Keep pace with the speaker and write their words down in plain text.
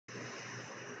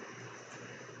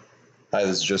Hi,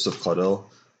 this is Joseph Claudel.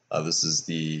 This is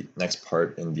the next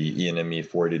part in the ENME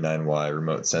 489Y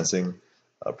remote sensing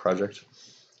project.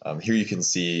 Here you can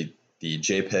see the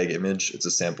JPEG image. It's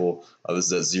a sample. This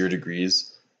is at 0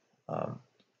 degrees,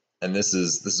 and this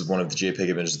is one of the JPEG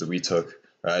images that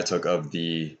I took of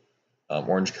the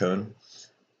orange cone,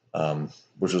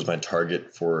 which was my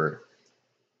target for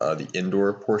the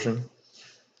indoor portion.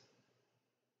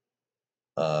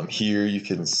 Here you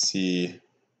can see,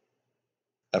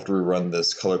 after we run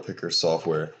this color picker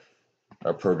software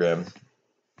program,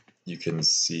 you can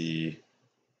see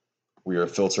we are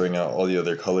filtering out all the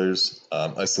other colors,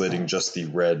 isolating just the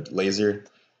red laser,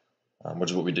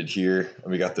 which is what we did here,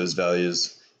 and we got those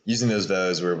values. Using those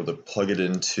values, we're able to plug it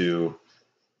into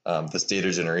this data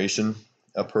generation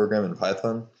program in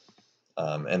Python,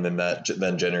 and then that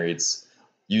generates,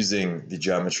 using the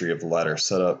geometry of the Lidar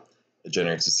setup, it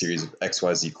generates a series of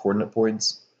XYZ coordinate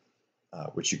points,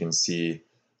 which you can see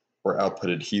were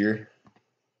outputted here.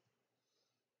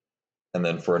 And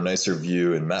then for a nicer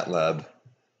view in MATLAB,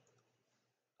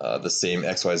 the same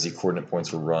XYZ coordinate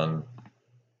points were run,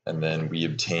 and then we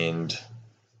obtained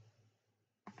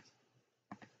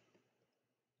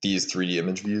these 3D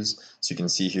image views. So you can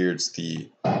see here, it's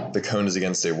the cone is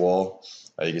against a wall.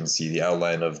 You can see the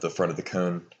outline of the front of the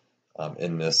cone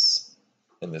in this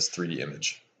 3D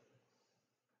image.